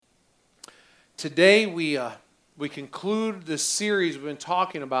Today we conclude this series we've been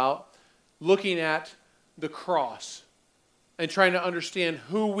talking about, looking at the cross and trying to understand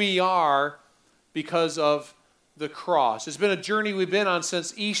who we are because of the cross. It's been a journey we've been on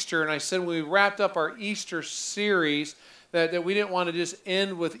since Easter, and I said when we wrapped up our Easter series that we didn't want to just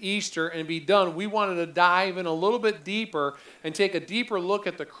end with Easter and be done. We wanted to dive in a little bit deeper and take a deeper look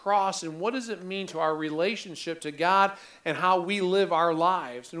at the cross and what does it mean to our relationship to God and how we live our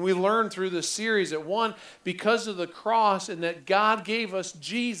lives. And we learned through this series that one, because of the cross and that God gave us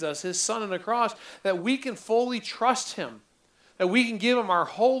Jesus, his son on the cross, that we can fully trust him. That we can give him our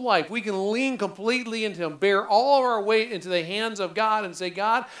whole life. We can lean completely into him, bear all of our weight into the hands of God and say,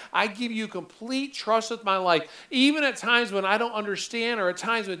 God, I give you complete trust with my life. Even at times when I don't understand or at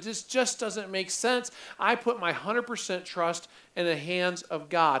times when this just doesn't make sense, I put my 100% trust in the hands of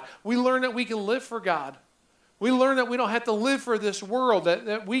God. We learn that we can live for God. We learn that we don't have to live for this world,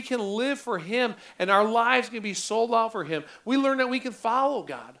 that we can live for him and our lives can be sold out for him. We learn that we can follow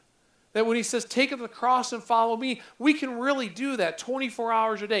God. That when he says, take up the cross and follow me, we can really do that 24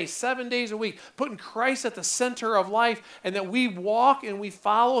 hours a day, 7 days a week, putting Christ at the center of life, and that we walk and we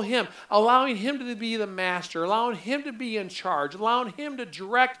follow him, allowing him to be the master, allowing him to be in charge, allowing him to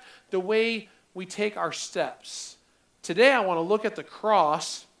direct the way we take our steps. Today I want to look at the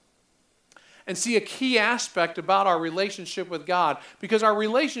cross and see a key aspect about our relationship with God, because our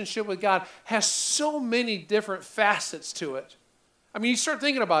relationship with God has so many different facets to it. I mean, you start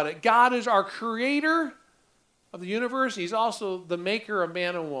thinking about it. God is our creator of the universe. He's also the maker of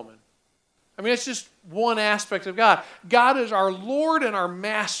man and woman. I mean, it's just one aspect of God. God is our Lord and our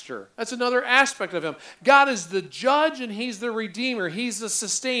master. That's another aspect of him. God is the judge and he's the redeemer. He's the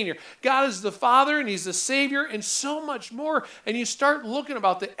sustainer. God is the father and he's the savior and so much more. And you start looking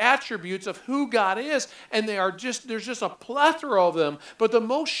about the attributes of who God is, and there's just a plethora of them. But the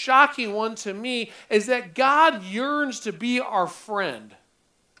most shocking one to me is that God yearns to be our friend.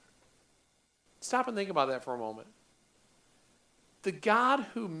 Stop and think about that for a moment. The God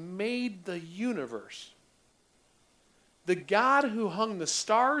who made the universe, the God who hung the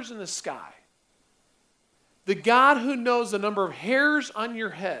stars in the sky, the God who knows the number of hairs on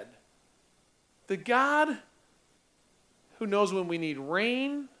your head, the God who knows when we need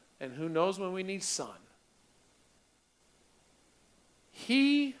rain and who knows when we need sun.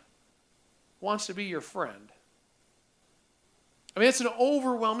 He wants to be your friend. I mean, it's an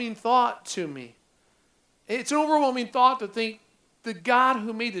overwhelming thought to me. It's an overwhelming thought to think the God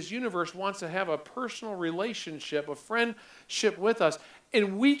who made this universe wants to have a personal relationship, a friendship with us.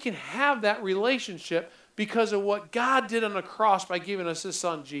 And we can have that relationship because of what God did on the cross by giving us his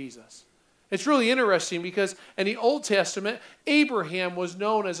son, Jesus. It's really interesting because in the Old Testament, Abraham was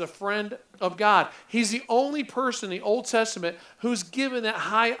known as a friend of God. He's the only person in the Old Testament who's given that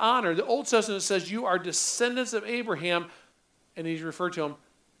high honor. The Old Testament says you are descendants of Abraham, and he's referred to him,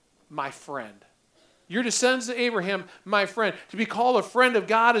 my friend. You're descendants of Abraham, my friend. To be called a friend of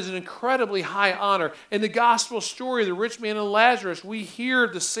God is an incredibly high honor. In the gospel story of the rich man and Lazarus, we hear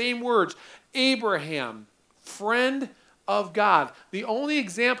the same words, Abraham, friend of God. The only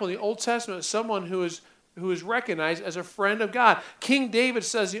example in the Old Testament of someone who is recognized as a friend of God. King David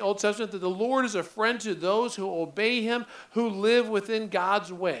says in the Old Testament that the Lord is a friend to those who obey him, who live within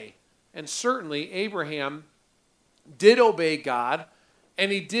God's way. And certainly Abraham did obey God,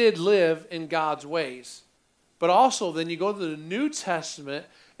 and he did live in God's ways. But also, then you go to the New Testament,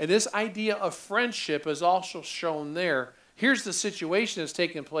 and this idea of friendship is also shown there. Here's the situation that's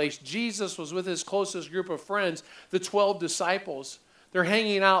taking place. Jesus was with his closest group of friends, the 12 disciples. They're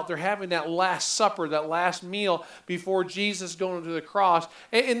hanging out. They're having that last supper, that last meal before Jesus going to the cross.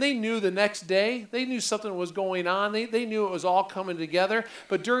 And they knew the next day, they knew something was going on. They knew it was all coming together.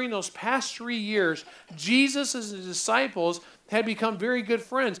 But during those past 3 years, Jesus and his disciples had become very good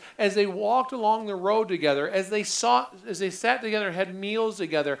friends as they walked along the road together, as they sat together and had meals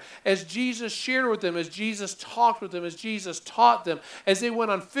together, as Jesus shared with them, as Jesus talked with them, as Jesus taught them, as they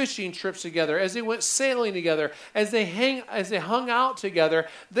went on fishing trips together, as they went sailing together, as they hung out together.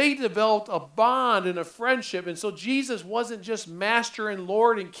 They developed a bond and a friendship. And so Jesus wasn't just master and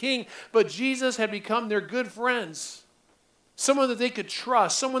Lord and King, but Jesus had become their good friends. Someone that they could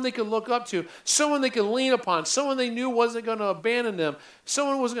trust, someone they could look up to, someone they could lean upon, someone they knew wasn't going to abandon them,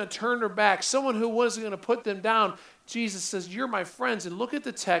 someone who wasn't going to turn their back, someone who wasn't going to put them down. Jesus says, you're my friends. And look at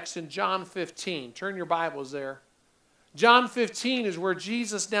the text in John 15. Turn your Bibles there. John 15 is where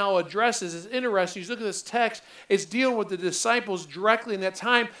Jesus now addresses. It's interesting. You look at this text, it's dealing with the disciples directly in that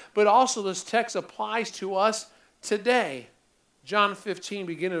time, but also this text applies to us today. John 15,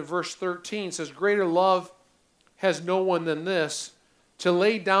 beginning at verse 13, says, greater love has no one than this, to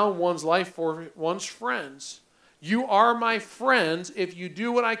lay down one's life for one's friends. You are my friends if you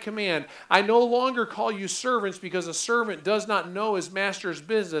do what I command. I no longer call you servants because a servant does not know his master's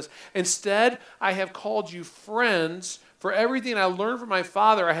business. Instead, I have called you friends. For everything I learned from my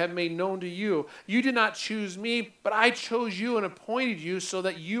Father I have made known to you. You did not choose me, but I chose you and appointed you so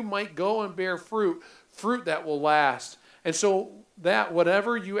that you might go and bear fruit, fruit that will last. And so that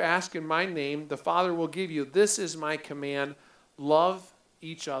whatever you ask in my name, the Father will give you. This is my command. Love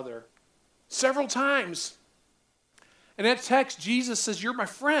each other. Several times. In that text, Jesus says, you're my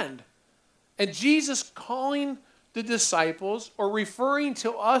friend. And Jesus calling the disciples or referring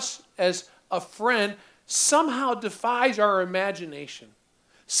to us as a friend somehow defies our imagination.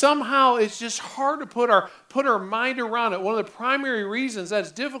 Somehow it's just hard to put our mind around it. One of the primary reasons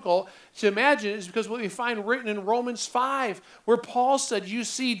that's difficult to imagine is because what we find written in Romans 5, where Paul said, you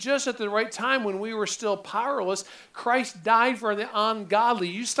see, just at the right time when we were still powerless, Christ died for the ungodly.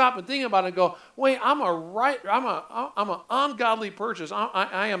 You stop and think about it and go, wait, I'm an ungodly person.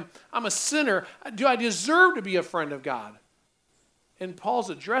 I'm a sinner. Do I deserve to be a friend of God? And Paul's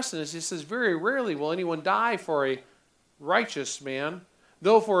addressing this. He says, very rarely will anyone die for a righteous man.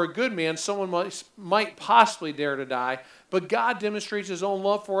 Though for a good man, someone might possibly dare to die. But God demonstrates his own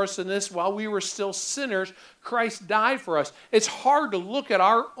love for us in this. While we were still sinners, Christ died for us. It's hard to look at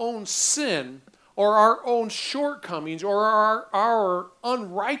our own sin or our own shortcomings or our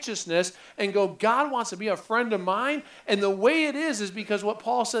unrighteousness and go, God wants to be a friend of mine. And the way it is because what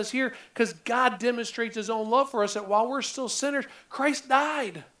Paul says here, because God demonstrates his own love for us, that while we're still sinners, Christ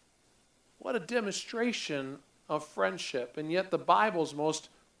died. What a demonstration of friendship. And yet the Bible's most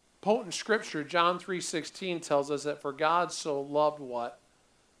potent scripture, John 3:16, tells us that for God so loved what?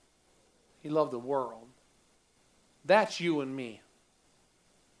 He loved the world. That's you and me.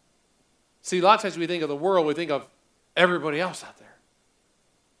 See, a lot of times we think of the world, we think of everybody else out there.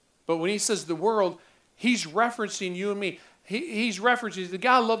 But when he says the world, he's referencing you and me. He's referencing that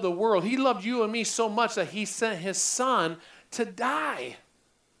God loved the world. He loved you and me so much that he sent his son to die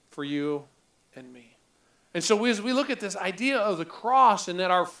for you and me. And so as we look at this idea of the cross and that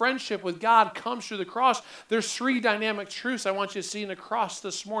our friendship with God comes through the cross, there's three dynamic truths I want you to see in the cross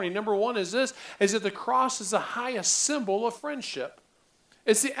this morning. Number one is this, is that the cross is the highest symbol of friendship.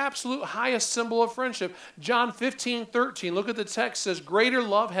 It's the absolute highest symbol of friendship. John 15:13, look at the text, says, greater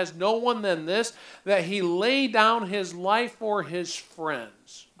love has no one than this, that he laid down his life for his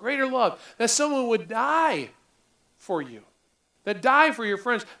friends. Greater love, that someone would die for you. That die for your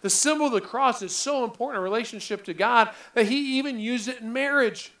friends. The symbol of the cross is so important in relationship to God that he even used it in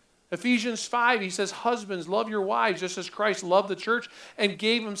marriage. Ephesians 5, he says, husbands, love your wives just as Christ loved the church and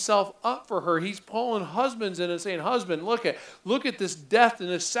gave himself up for her. He's pulling husbands in and saying, husband, look at this death and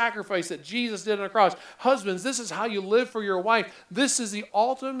this sacrifice that Jesus did on the cross. Husbands, this is how you live for your wife. This is the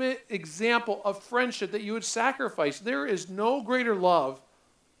ultimate example of friendship that you would sacrifice. There is no greater love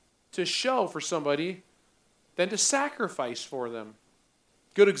to show for somebody than to sacrifice for them.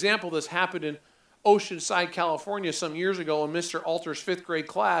 Good example of this happened in Oceanside, California some years ago in Mr. Alter's 5th grade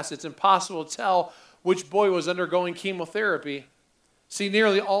class. It's impossible to tell which boy was undergoing chemotherapy. See,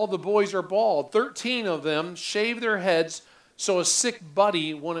 nearly all the boys are bald. 13 of them shaved their heads so a sick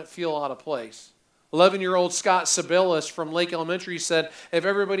buddy wouldn't feel out of place. 11-year-old Scott Sibelius from Lake Elementary said, if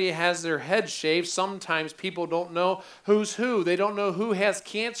everybody has their head shaved, sometimes people don't know who's who. They don't know who has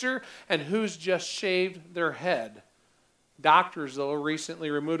cancer and who's just shaved their head. Doctors, though, recently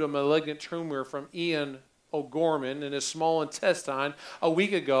removed a malignant tumor from Ian O'Gorman in his small intestine a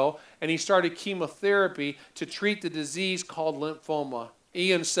week ago, and he started chemotherapy to treat the disease called lymphoma.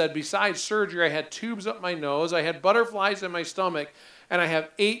 Ian said, besides surgery, I had tubes up my nose, I had butterflies in my stomach, and I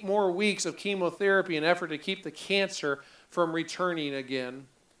have 8 more weeks of chemotherapy in an effort to keep the cancer from returning again.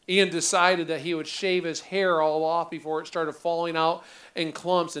 Ian decided that he would shave his hair all off before it started falling out in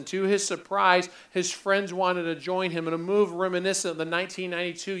clumps. And to his surprise, his friends wanted to join him in a move reminiscent of the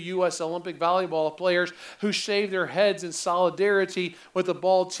 1992 U.S. Olympic volleyball players who shaved their heads in solidarity with a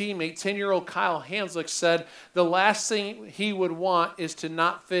bald teammate. 10-year-old Kyle Hanslick said the last thing he would want is to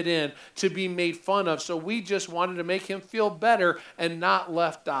not fit in, to be made fun of. So we just wanted to make him feel better and not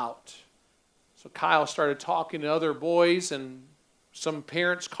left out. So Kyle started talking to other boys, and some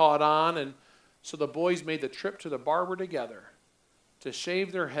parents caught on, and so the boys made the trip to the barber together to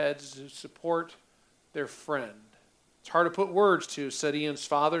shave their heads to support their friend. It's hard to put words to, said Ian's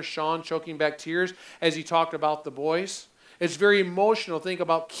father, Sean, choking back tears as he talked about the boys. It's very emotional to think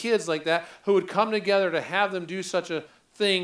about kids like that who would come together to have them do such a